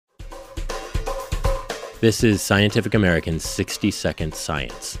This is Scientific American's 60-Second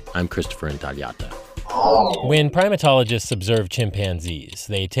Science. I'm Christopher Intagliata. When primatologists observe chimpanzees,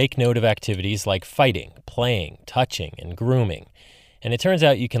 they take note of activities like fighting, playing, touching, and grooming. And it turns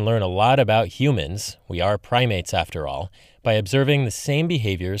out you can learn a lot about humans, we are primates after all, by observing the same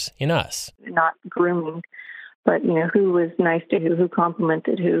behaviors in us. Not grooming, but, who was nice to who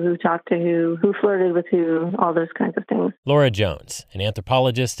complimented who talked to who flirted with who, all those kinds of things. Laura Jones, an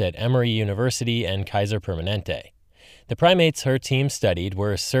anthropologist at Emory University and Kaiser Permanente. The primates her team studied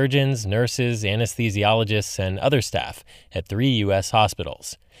were surgeons, nurses, anesthesiologists, and other staff at 3 U.S.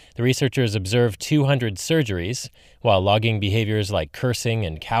 hospitals. The researchers observed 200 surgeries, while logging behaviors like cursing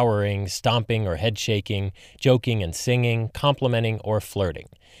and cowering, stomping or head shaking, joking and singing, complimenting, or flirting.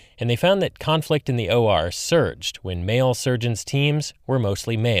 And they found that conflict in the OR surged when male surgeons' teams were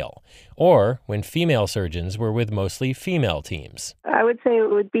mostly male, or when female surgeons were with mostly female teams. I would say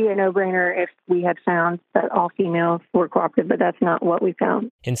it would be a no-brainer if we had found that all females were cooperative, but that's not what we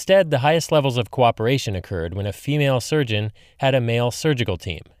found. Instead, the highest levels of cooperation occurred when a female surgeon had a male surgical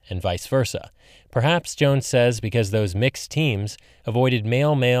team, and vice versa. Perhaps, Jones says, because those mixed teams avoided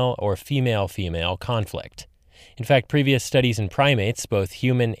male-male or female-female conflict. In fact, previous studies in primates, both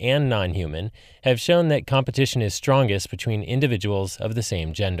human and non-human, have shown that competition is strongest between individuals of the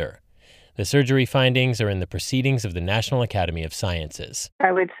same gender. The surgery findings are in the Proceedings of the National Academy of Sciences.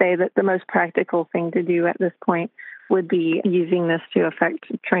 I would say that the most practical thing to do at this point would be using this to affect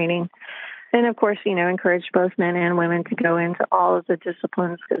training. And of course, encourage both men and women to go into all of the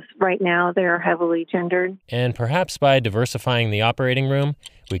disciplines because right now they are heavily gendered. And perhaps by diversifying the operating room,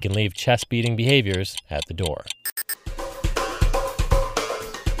 we can leave chest-beating behaviors at the door.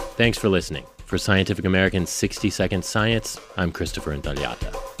 Thanks for listening. For Scientific American's 60-Second Science, I'm Christopher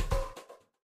Intagliata.